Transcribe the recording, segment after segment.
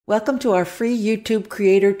Welcome to our free YouTube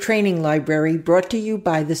creator training library brought to you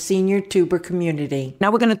by the senior tuber community.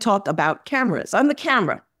 Now we're going to talk about cameras. I'm the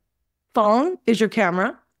camera. Phone is your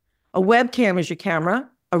camera. A webcam is your camera.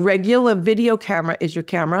 A regular video camera is your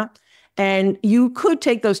camera. And you could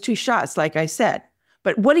take those two shots, like I said.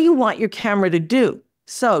 But what do you want your camera to do?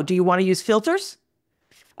 So do you want to use filters?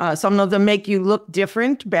 Some of them make you look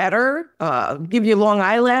different, better, give you long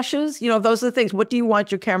eyelashes. You know, those are the things. What do you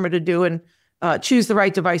want your camera to do? And choose the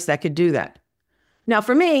right device that could do that. Now,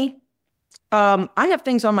 for me, I have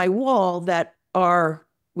things on my wall that have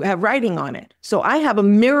writing on it. So I have a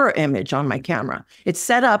mirror image on my camera. It's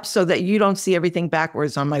set up so that you don't see everything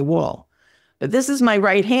backwards on my wall. But this is my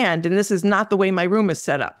right hand, and this is not the way my room is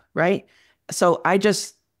set up, right? So I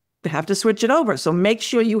just have to switch it over. So make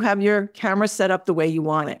sure you have your camera set up the way you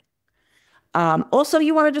want it. Also,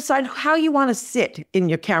 you want to decide how you want to sit in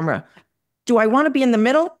your camera. Do I want to be in the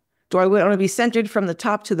middle? Do I want to be centered from the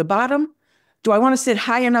top to the bottom? Do I want to sit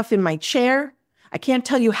high enough in my chair? I can't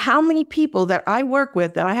tell you how many people that I work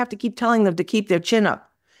with that I have to keep telling them to keep their chin up.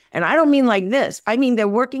 And I don't mean like this. I mean they're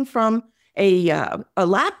working from a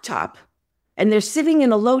laptop and they're sitting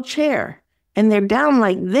in a low chair and they're down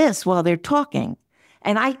like this while they're talking.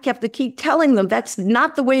 And I have to keep telling them that's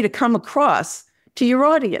not the way to come across to your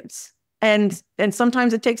audience. And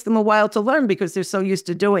sometimes it takes them a while to learn because they're so used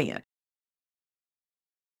to doing it.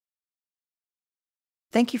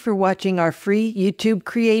 Thank you for watching our free YouTube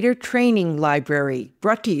creator training library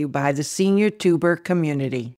brought to you by the senior tuber community.